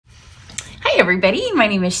everybody, my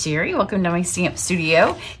name is Cheri. Welcome to my stamp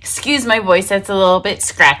studio. Excuse my voice, that's a little bit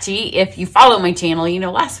scratchy. If you follow my channel, you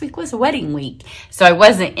know last week was wedding week. So I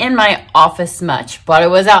wasn't in my office much, but I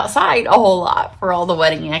was outside a whole lot for all the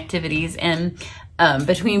wedding activities. And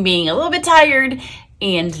between being a little bit tired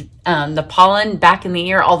and the pollen back in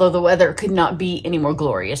the air, although the weather could not be any more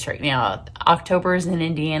glorious right now. Octobers in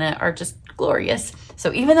Indiana are just glorious.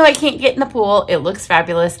 So even though I can't get in the pool, it looks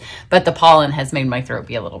fabulous, but the pollen has made my throat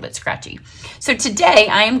be a little bit scratchy. So today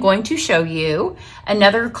I am going to show you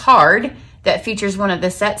another card that features one of the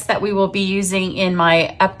sets that we will be using in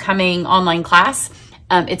my upcoming online class.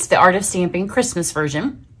 It's the Art of Stamping Christmas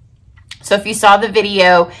version. So if you saw the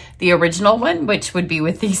video, the original one, which would be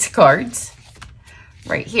with these cards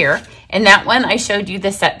right here, and that one I showed you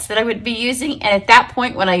the sets that I would be using. And at that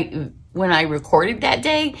point, when I recorded that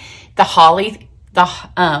day, the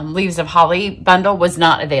Leaves of Holly bundle was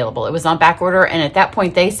not available. It was on back order, and at that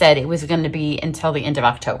point they said it was going to be until the end of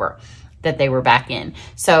October that they were back in.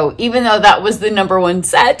 So even though that was the #1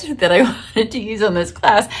 set that I wanted to use on this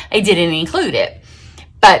class, I didn't include it.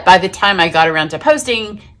 But by the time I got around to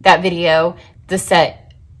posting that video, the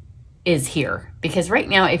set is here. Because right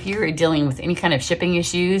now, if you're dealing with any kind of shipping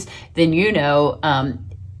issues, then you know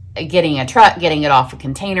getting a truck, getting it off a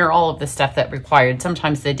container, all of the stuff that required,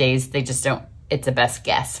 sometimes the days, they just don't, it's a best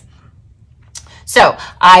guess. So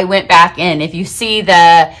I went back, and if you see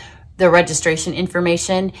the registration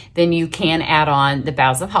information, then you can add on the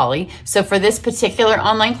Boughs of Holly. So for this particular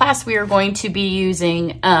online class, we are going to be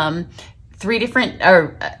using three different,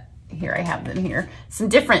 here I have them here, some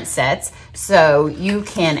different sets. So you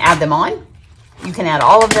can add them on, you can add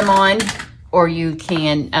all of them on, or you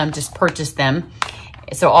can just purchase them.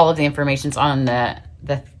 So all of the information's on my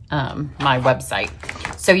website.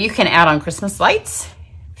 So you can add on Christmas lights.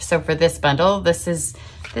 So for this bundle, this is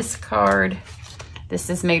this card. This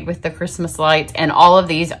is made with the Christmas lights, and all of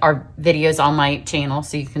these are videos on my channel,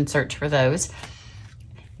 so you can search for those.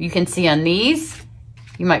 You can see on these,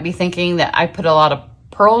 you might be thinking that I put a lot of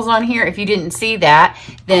pearls on here. If you didn't see that,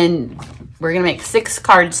 then we're gonna make 6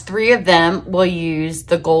 cards. 3 of them will use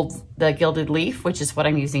the gilded leaf, which is what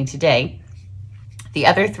I'm using today. The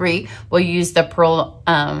other 3 will use the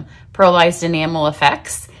pearlized enamel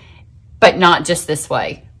effects, but not just this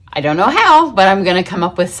way. I don't know how, but I'm gonna come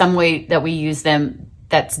up with some way that we use them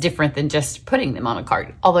that's different than just putting them on a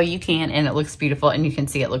card. Although you can, and it looks beautiful, and you can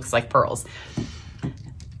see it looks like pearls.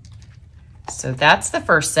 So that's the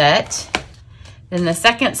first set. Then the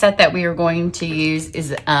second set that we are going to use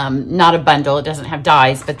is not a bundle. It doesn't have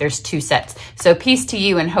dies, but there's 2 sets. So Peace to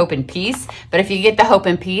You and Hope and Peace. But if you get the Hope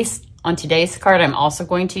and Peace on today's card, I'm also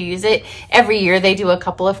going to use it. Every year they do a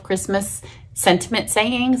couple of Christmas sentiment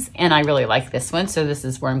sayings, and I really like this one, so this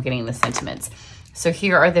is where I'm getting the sentiments. So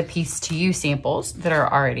here are the Peace to You samples that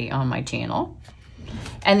are already on my channel.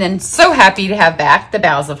 And then so happy to have back the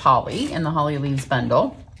Boughs of Holly and the Holly Leaves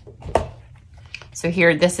bundle. So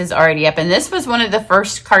here, this is already up, and this was one of the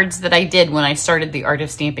first cards that I did when I started the Art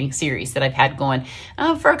of Stamping series that I've had going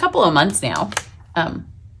for a couple of months now.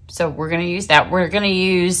 So we're gonna use that. We're gonna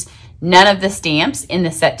use none of the stamps in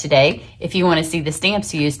the set today. If you want to see the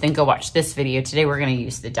stamps used, then go watch this video. Today we're going to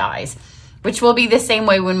use the dies, which will be the same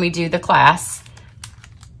way when we do the class.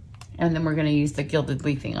 And then we're going to use the gilded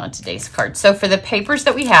leafing on today's card. So for the papers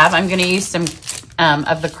that we have, I'm going to use some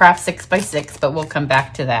of the Craft 6x6, but we'll come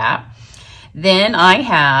back to that. Then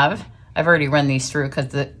I've already run these through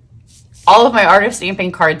because all of my Art of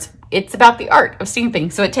Stamping cards, it's about the art of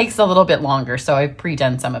stamping, so it takes a little bit longer, so I've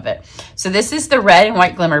pre-done some of it. So this is the red and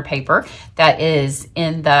white glimmer paper that is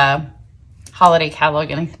in the holiday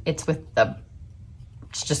catalog, and it's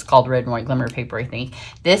just called red and white glimmer paper, I think.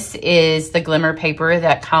 This is the glimmer paper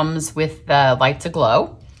that comes with the Lights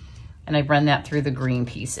Aglow, and I've run that through the green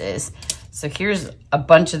pieces. So here's a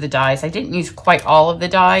bunch of the dies. I didn't use quite all of the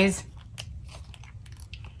dies,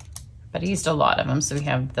 but I used a lot of them. So we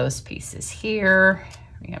have those pieces here.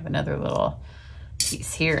 We have another little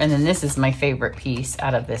piece here. And then this is my favorite piece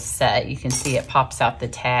out of this set. You can see it pops out the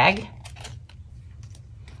tag.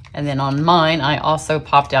 And then on mine, I also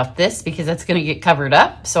popped out this because that's gonna get covered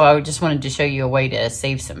up. So I just wanted to show you a way to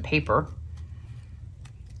save some paper.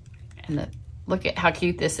 And look at how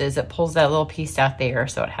cute this is. It pulls that little piece out there,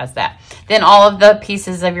 so it has that. Then all of the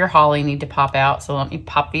pieces of your holly need to pop out. So let me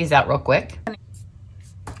pop these out real quick.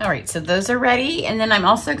 All right, so those are ready. And then I'm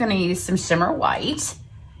also gonna use some shimmer white.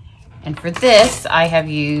 And for this, I have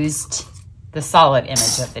used the solid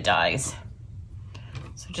image of the dies.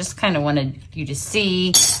 So just kind of wanted you to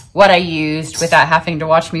see what I used without having to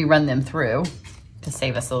watch me run them through to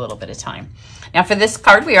save us a little bit of time. Now for this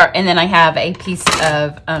card, and then I have a piece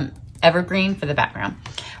of evergreen for the background.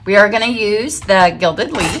 We are going to use the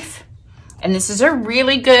Gilded leaf. And this is a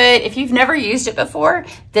really good, if you've never used it before,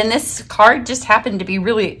 then this card just happened to be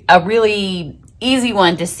a really easy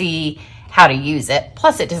one to see how to use it.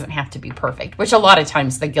 Plus, it doesn't have to be perfect, which a lot of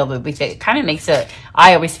times the Gilded leaf, it kind of makes it,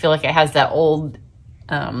 I always feel like it has that old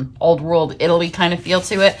world Italy kind of feel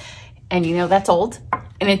to it. And you know, that's old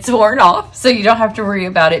and it's worn off, so you don't have to worry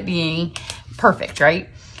about it being perfect, right?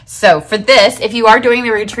 So for this, if you are doing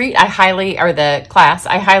the retreat, or the class,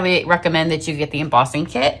 I highly recommend that you get the embossing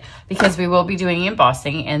kit, because we will be doing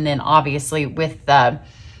embossing. And then obviously with the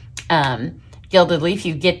Gilded leaf,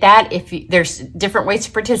 you get that. There's different ways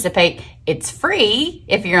to participate. It's free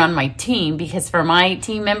if you're on my team, because for my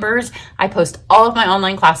team members, I post all of my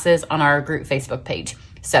online classes on our group Facebook page.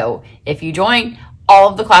 So if you join all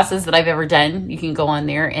of the classes that I've ever done, you can go on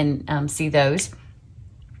there and see those.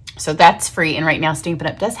 So that's free. And right now, Stampin'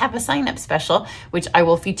 Up! Does have a sign-up special, which I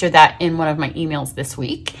will feature that in one of my emails this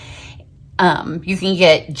week. You can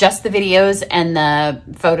get just the videos and the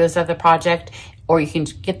photos of the project, or you can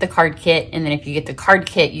get the card kit. And then if you get the card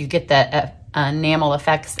kit, you get the enamel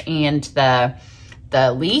effects and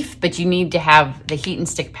the leaf, but you need to have the heat and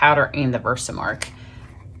stick powder and the Versamark.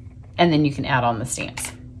 And then you can add on the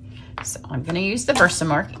stamps. So I'm going to use the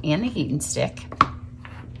Versamark and the heat and stick.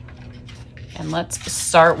 And let's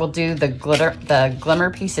start, we'll do the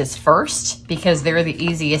glimmer pieces first, because they're the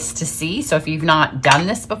easiest to see. So if you've not done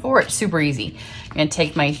this before, it's super easy. I'm going to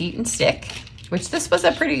take my heat and stick, which this was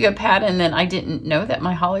a pretty good pad, and then I didn't know that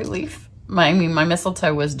my holly leaf, my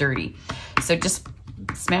mistletoe was dirty. So just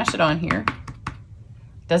smash it on here.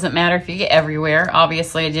 Doesn't matter if you get everywhere.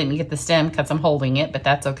 Obviously I didn't get the stem because I'm holding it, but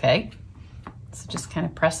that's okay. So just kind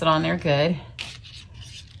of press it on there good.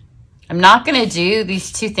 I'm not going to do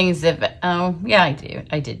these two things oh, yeah,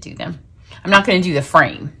 I did do them. I'm not going to do the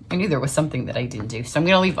frame. I knew there was something that I didn't do. So I'm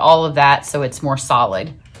going to leave all of that so it's more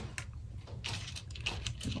solid.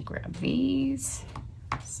 We'll grab these,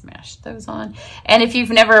 smash those on. And if you've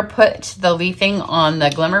never put the leafing on the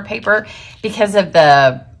glimmer paper, because of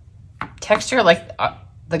the texture, like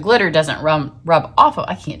the glitter doesn't rub off of,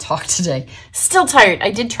 I can't talk today. Still tired.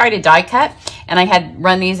 I did try to die cut, and I had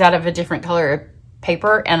run these out of a different color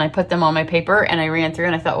paper, and I put them on my paper, and I ran through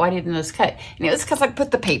and I thought, why didn't those cut? And it was because I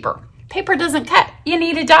put the paper. Paper doesn't cut. You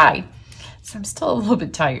need a die. So I'm still a little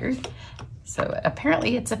bit tired. So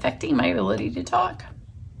apparently it's affecting my ability to talk.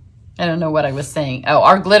 I don't know what I was saying. Oh,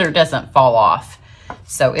 our glitter doesn't fall off.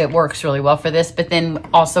 So it works really well for this. But then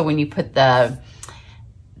also when you put the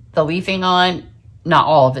leafing on, not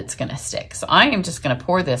all of it's going to stick. So I am just going to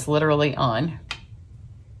pour this literally on.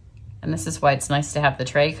 And this is why it's nice to have the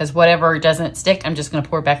tray, because whatever doesn't stick, I'm just going to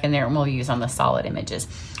pour back in there and we'll use on the solid images.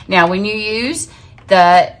 Now, when you use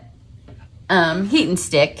the heat and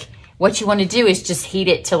stick, what you want to do is just heat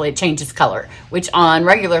it till it changes color, which on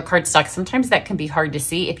regular cardstock, sometimes that can be hard to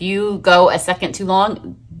see. If you go a second too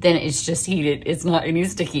long, then it's just heated. It's not any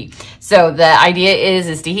sticky. So the idea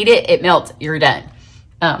is to heat it, it melts, you're done.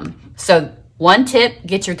 So one tip,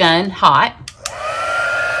 get your gun hot.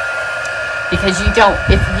 Because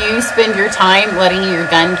if you spend your time letting your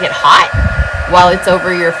gun get hot while it's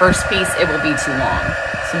over your first piece, it will be too long.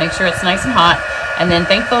 So make sure it's nice and hot. And then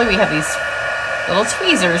thankfully we have these little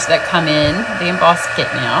tweezers that come in the embossed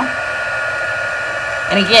kit now.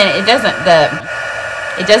 And again, it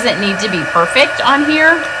doesn't need to be perfect on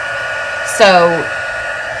here. So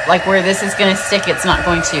like where this is going to stick, it's not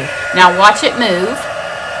going to. Now watch it melt.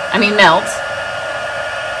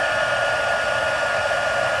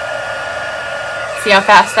 See how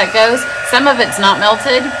fast that goes? Some of it's not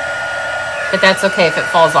melted, but that's okay. If it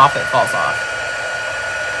falls off, it falls off.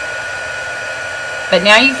 But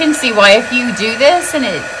now you can see why if you do this and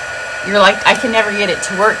you're like, I can never get it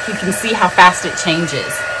to work, you can see how fast it changes.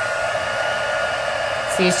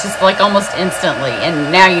 See, it's just like almost instantly.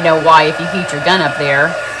 And now you know why if you heat your gun up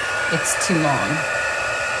there, it's too long.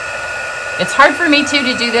 It's hard for me too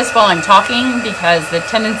to do this while I'm talking, because the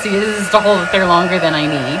tendency is to hold it there longer than I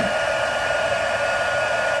need.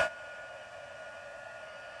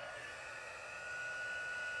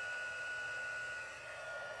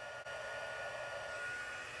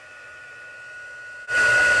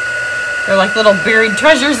 They're like little buried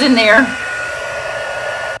treasures in there.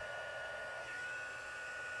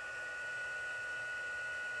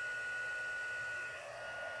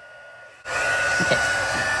 Okay.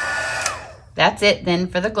 That's it then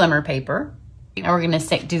for the glimmer paper. Now we're going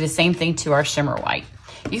to do the same thing to our shimmer white.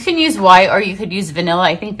 You can use white or you could use vanilla.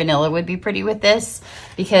 I think vanilla would be pretty with this,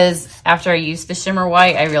 because after I used the shimmer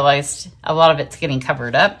white, I realized a lot of it's getting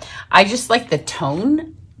covered up. I just like the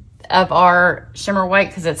tone of our shimmer white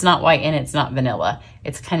because it's not white and it's not vanilla.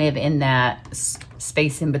 It's kind of in that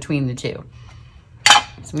space in between the two. So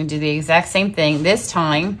I'm going to do the exact same thing. This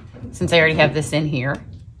time, since I already have this in here,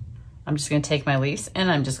 I'm just going to take my leaves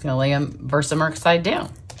and I'm just going to lay them Versamark side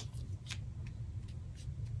down.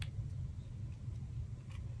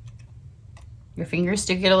 Your fingers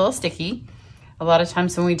do get a little sticky. A lot of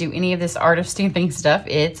times when we do any of this art of stamping stuff,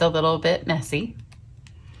 it's a little bit messy.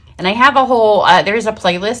 And I have a whole, there's a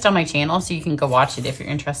playlist on my channel, so you can go watch it if you're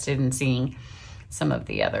interested in seeing some of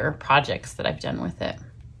the other projects that I've done with it.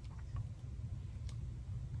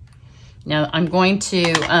 Now I'm going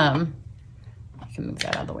to, I can move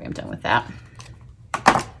that out of the way, I'm done with that.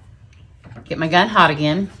 Get my gun hot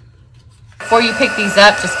again. Before you pick these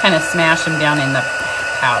up, just kind of smash them down in the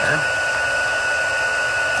powder.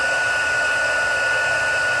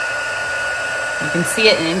 You can see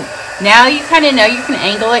it, and now you kind of know you can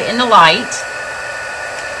angle it in the light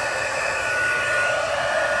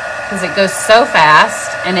because it goes so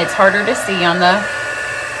fast and it's harder to see on the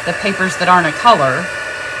papers that aren't a color.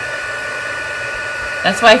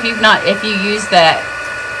 That's why if you use that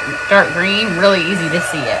dark green, really easy to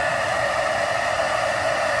see it.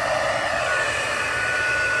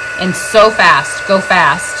 And so fast, go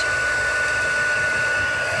fast.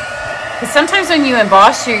 Because sometimes when you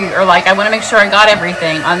emboss, you are like, I want to make sure I got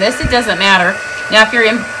everything. On this, it doesn't matter. Now, if you're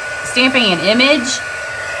stamping an image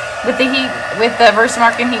with the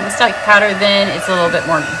Versamark and heat and stick powder, then it's a little bit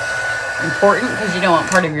more important because you don't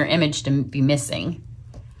want part of your image to be missing.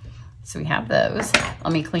 So we have those.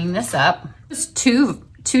 Let me clean this up. There's two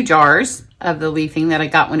jars of the leafing that I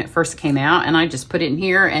got when it first came out, and I just put it in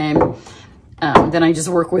here, and then I just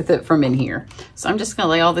work with it from in here. So I'm just going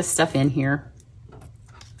to lay all this stuff in here.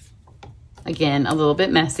 Again, a little bit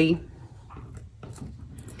messy.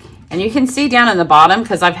 And you can see down in the bottom,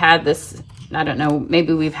 because I've had this, I don't know,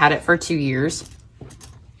 maybe we've had it for 2 years.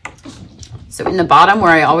 So in the bottom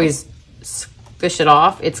where I always squish it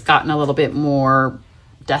off, it's gotten a little bit more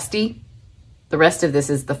dusty. The rest of this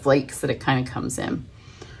is the flakes that it kind of comes in.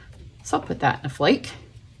 So I'll put that in a flake.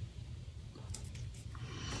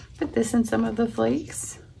 Put this in some of the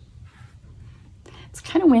flakes. It's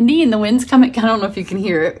kind of windy and the wind's coming. I don't know if you can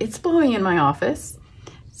hear it. It's blowing in my office.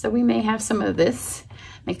 So we may have some of this,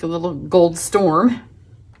 make a little gold storm.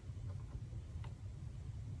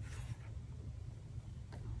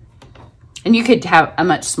 And you could have a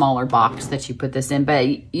much smaller box that you put this in,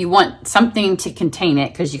 but you want something to contain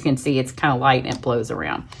it because you can see it's kind of light and it blows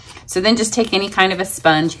around. So then just take any kind of a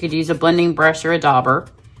sponge. You could use a blending brush or a dauber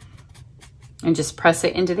and just press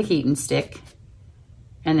it into the heat and stick.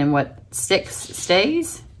 And then what sticks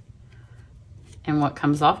stays, and what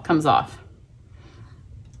comes off, comes off.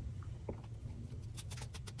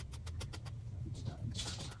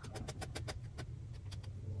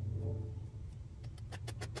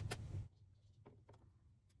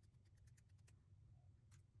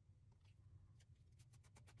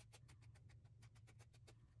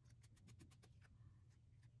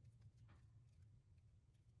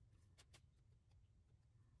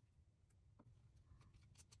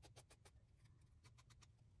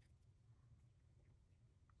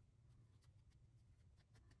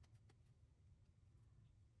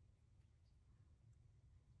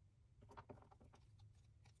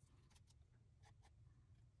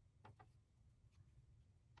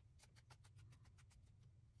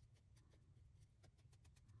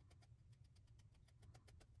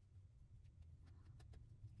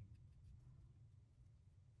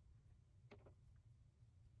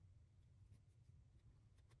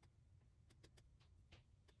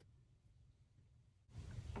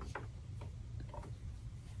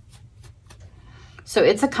 So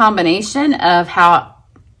it's a combination of how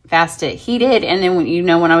fast it heated, and then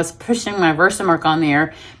when I was pushing my Versamark on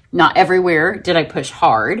there, not everywhere did I push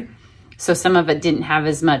hard. So some of it didn't have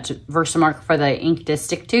as much Versamark for the ink to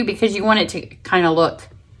stick to because you want it to kind of look,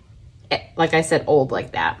 like I said, old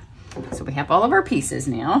like that. So we have all of our pieces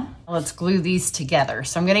now. Let's glue these together.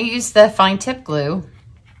 So I'm going to use the fine tip glue.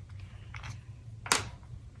 I'll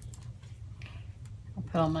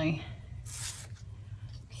put all my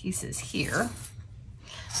pieces here.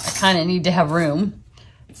 I kind of need to have room.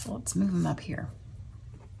 So let's move them up here.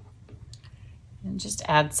 And just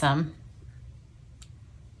add some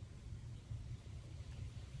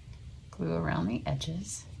glue around the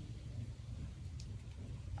edges.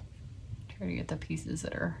 Try to get the pieces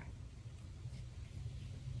that are...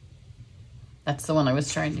 That's the one I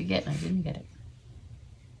was trying to get and I didn't get it.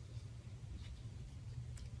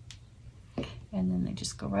 And then they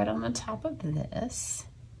just go right on the top of this.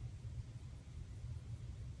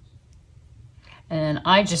 And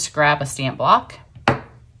I just grab a stamp block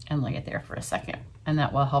and lay it there for a second. And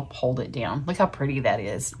that will help hold it down. Look how pretty that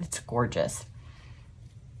is. It's gorgeous.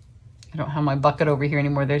 I don't have my bucket over here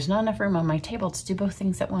anymore. There's not enough room on my table to do both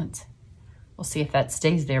things at once. We'll see if that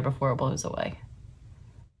stays there before it blows away.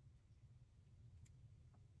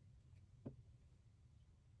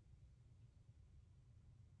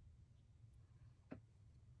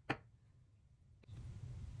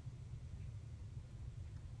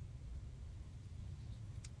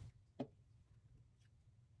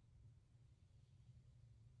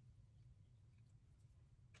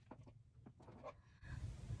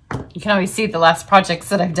 You can always see the last projects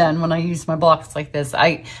that I've done when I use my blocks like this.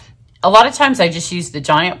 A lot of times I just use the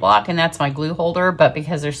giant block and that's my glue holder, but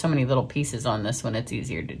because there's so many little pieces on this one, it's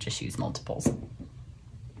easier to just use multiples.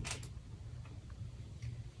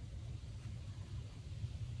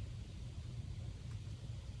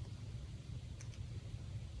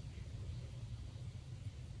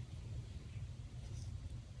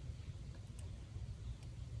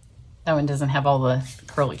 That one doesn't have all the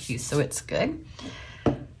curly cues, so it's good.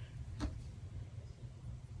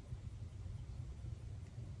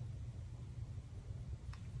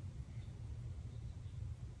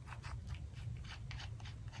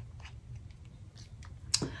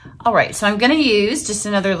 All right, so I'm gonna use just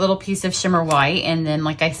another little piece of shimmer white, and then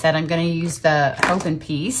like I said, I'm gonna use the open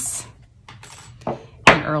piece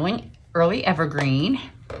in early evergreen.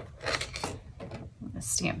 I'm gonna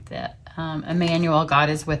stamp that. Emmanuel,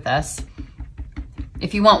 God is with us.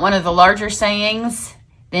 If you want one of the larger sayings,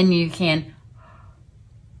 then you can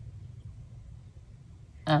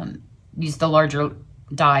use the larger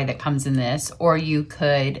die that comes in this, or you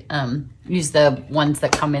could use the ones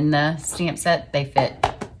that come in the stamp set. They fit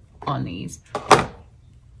on these. I'm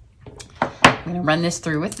going to run this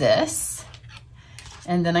through with this.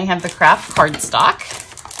 And then I have the craft cardstock.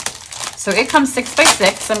 So it comes 6 by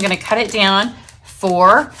 6. I'm going to cut it down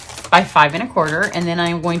 4 by 5 1/4, and then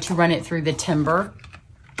I'm going to run it through the timber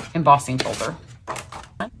embossing folder.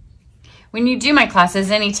 When you do my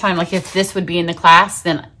classes, anytime, like if this would be in the class,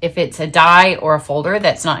 then if it's a die or a folder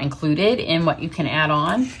that's not included in what you can add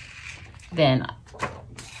on, then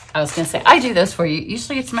I was going to say, I do those for you.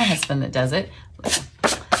 Usually it's my husband that does it. I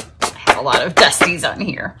have a lot of dusties on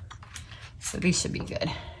here. So these should be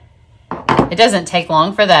good. It doesn't take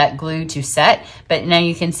long for that glue to set, but now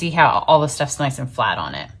you can see how all the stuff's nice and flat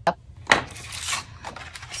on it.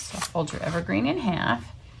 So fold your evergreen in half.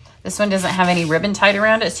 This one doesn't have any ribbon tied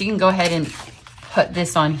around it, so you can go ahead and put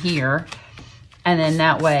this on here. And then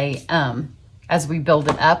that way, as we build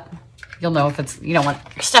it up, you'll know if it's, you don't want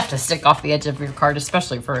your stuff to stick off the edge of your card,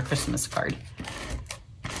 especially for a Christmas card.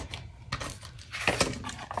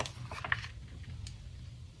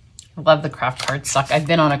 I love the craft cardstock. I've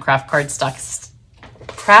been on a craft cardstock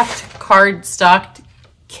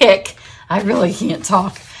kick. I really can't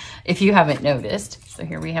talk if you haven't noticed. So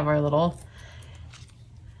here we have our little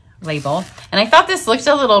label. And I thought this looked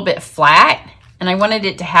a little bit flat, and I wanted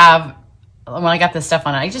it to have, when I got this stuff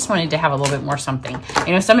on it, I just wanted to have a little bit more something.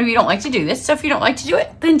 You know, some of you don't like to do this, so if you don't like to do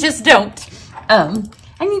it, then just don't.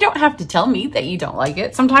 And you don't have to tell me that you don't like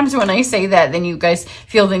it. Sometimes when I say that, then you guys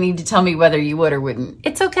feel the need to tell me whether you would or wouldn't.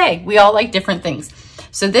 It's okay. We all like different things.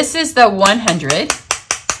 So this is the 100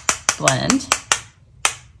 blend.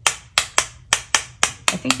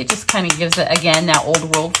 I think it just kind of gives it, again, that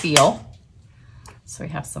old world feel. So we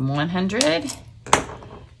have some 100,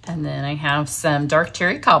 and then I have some dark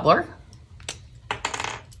cherry cobbler.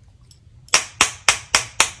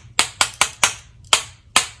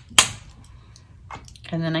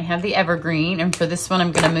 And then I have the evergreen, and for this one,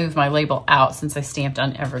 I'm going to move my label out since I stamped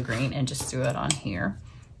on evergreen and just do it on here.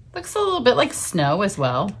 Looks a little bit like snow as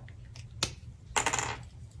well.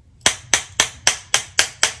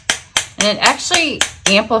 And it actually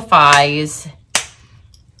amplifies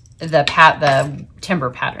the timber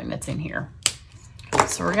pattern that's in here.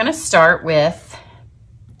 So we're going to start with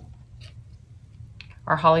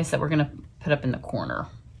our hollies that we're going to put up in the corner.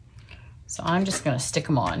 So I'm just going to stick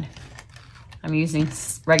them on. I'm using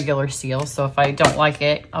regular seal, so if I don't like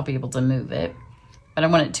it, I'll be able to move it. But I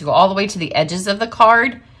want it to go all the way to the edges of the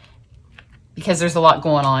card because there's a lot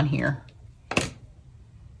going on here.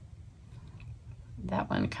 That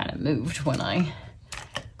one kind of moved when I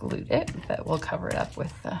glued it, but we'll cover it up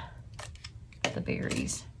with the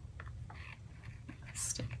berries.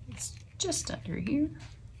 Stick this just under here.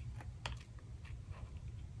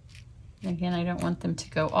 And again, I don't want them to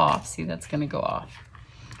go off. See, that's going to go off.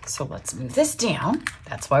 So let's move this down.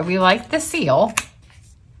 That's why we like the seal.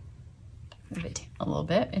 Move it down a little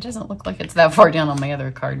bit. It doesn't look like it's that far down on my other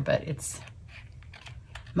card, but it's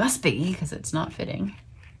must be because it's not fitting.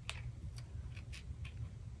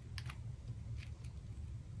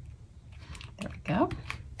 go.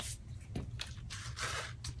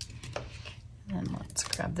 And let's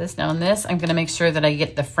grab this. Now on this, I'm gonna make sure that I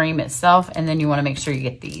get the frame itself, and then you wanna make sure you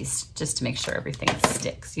get these, just to make sure everything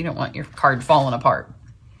sticks. You don't want your card falling apart.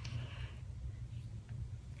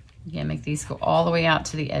 Again, make these go all the way out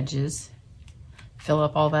to the edges. Fill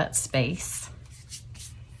up all that space.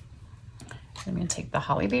 I'm gonna take the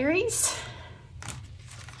holly berries.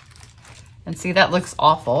 And see, that looks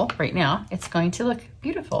awful right now. It's going to look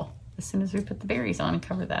beautiful as soon as we put the berries on and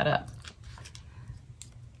cover that up.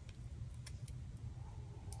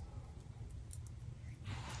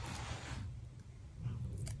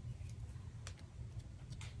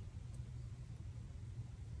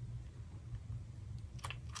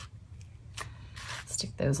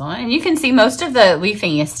 Stick those on. And you can see most of the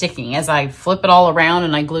leafing is sticking as I flip it all around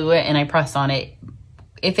and I glue it and I press on it.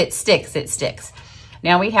 If it sticks, it sticks.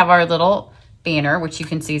 Now we have our little banner, which you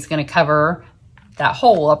can see is going to cover that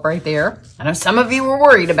hole up right there. I know some of you were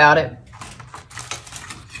worried about it.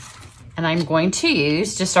 And I'm going to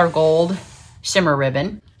use just our gold shimmer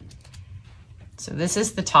ribbon. So this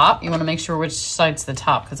is the top. You want to make sure which side's the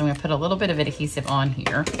top, because I'm going to put a little bit of adhesive on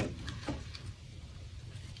here.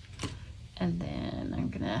 And then I'm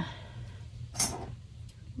gonna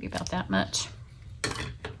be about that much.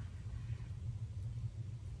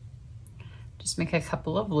 Just make a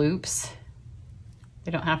couple of loops.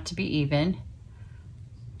 They don't have to be even.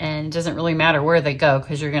 And it doesn't really matter where they go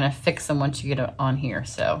because you're gonna fix them once you get it on here.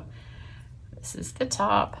 So this is the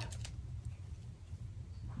top.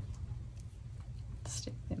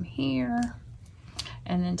 Stick them here.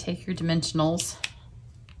 And then take your dimensionals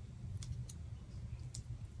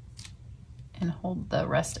and hold the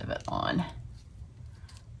rest of it on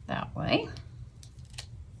that way.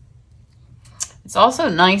 It's also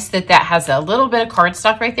nice that that has a little bit of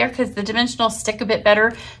cardstock right there, because the dimensionals stick a bit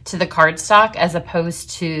better to the cardstock as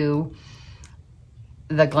opposed to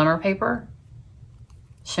the glimmer paper,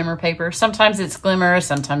 shimmer paper. Sometimes it's glimmer,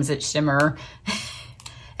 sometimes it's shimmer.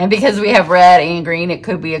 And because we have red and green, it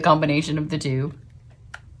could be a combination of the two.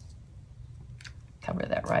 Cover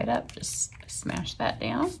that right up, just smash that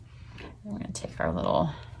down. We're going to take our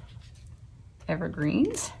little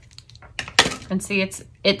evergreens and see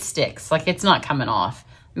it sticks, like it's not coming off.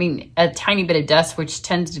 I mean, a tiny bit of dust, which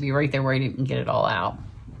tends to be right there where you can get it all out.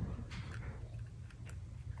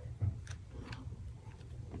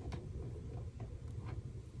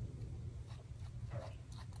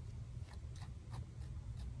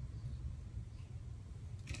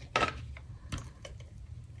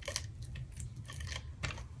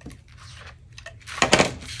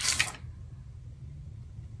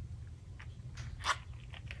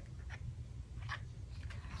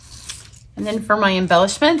 And then for my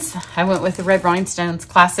embellishments, I went with the Red Rhinestones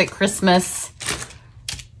Classic Christmas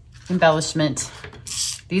embellishment.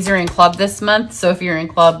 These are in club this month, so if you're in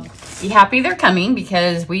club, be happy they're coming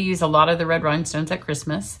because we use a lot of the Red Rhinestones at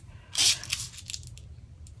Christmas.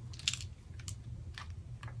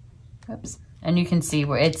 Oops. And you can see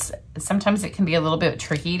where sometimes it can be a little bit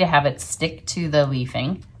tricky to have it stick to the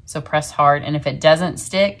leafing. So press hard, and if it doesn't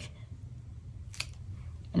stick,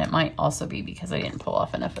 and it might also be because I didn't pull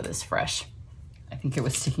off enough of this fresh. I think it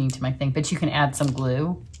was sticking to my thing, but you can add some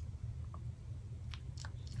glue.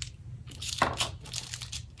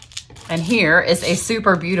 And here is a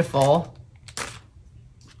super beautiful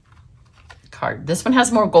card. This one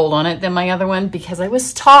has more gold on it than my other one because I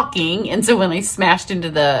was talking, and so when I smashed into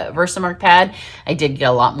the Versamark pad, I did get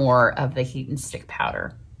a lot more of the heat and stick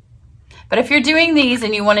powder. But if you're doing these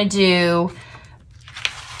and you want to do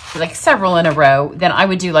like several in a row, then I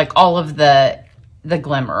would do like all of the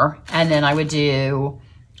glimmer, and then I would do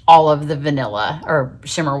all of the vanilla or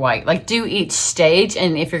shimmer white. Like do each stage,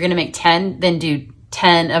 and if you're going to make 10, then do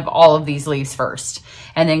 10 of all of these leaves first,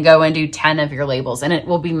 and then go and do 10 of your labels, and it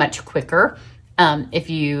will be much quicker if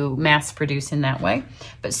you mass produce in that way.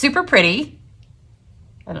 But super pretty.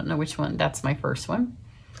 I don't know which one. That's my first one.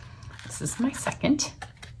 This is my second.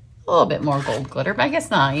 A little bit more gold glitter, but I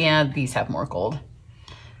guess not. Yeah, these have more gold.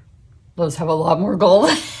 Those have a lot more gold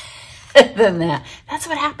than that. That's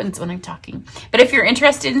what happens when I'm talking. But if you're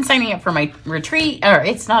interested in signing up for my retreat, or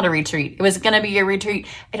it's not a retreat, it was going to be a retreat.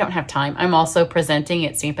 I don't have time. I'm also presenting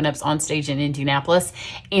at Stampin' Up's On Stage in Indianapolis,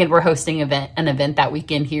 and we're hosting an event that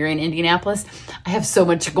weekend here in Indianapolis. I have so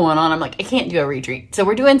much going on. I'm like, I can't do a retreat. So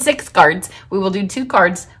we're doing 6 cards. We will do 2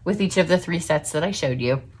 cards with each of the 3 sets that I showed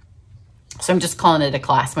you. So I'm just calling it a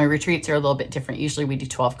class. My retreats are a little bit different. Usually we do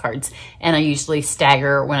 12 cards, and I usually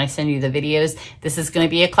stagger when I send you the videos. This is going to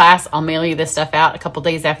be a class. I'll mail you this stuff out a couple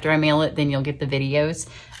days after I mail it. Then you'll get the videos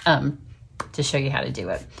to show you how to do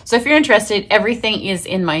it. So if you're interested, everything is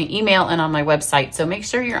in my email and on my website. So make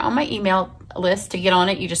sure you're on my email list to get on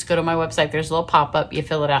it, you just go to my website. There's a little pop-up. You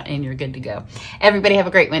fill it out and you're good to go. Everybody have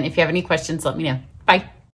a great one. If you have any questions, let me know. Bye.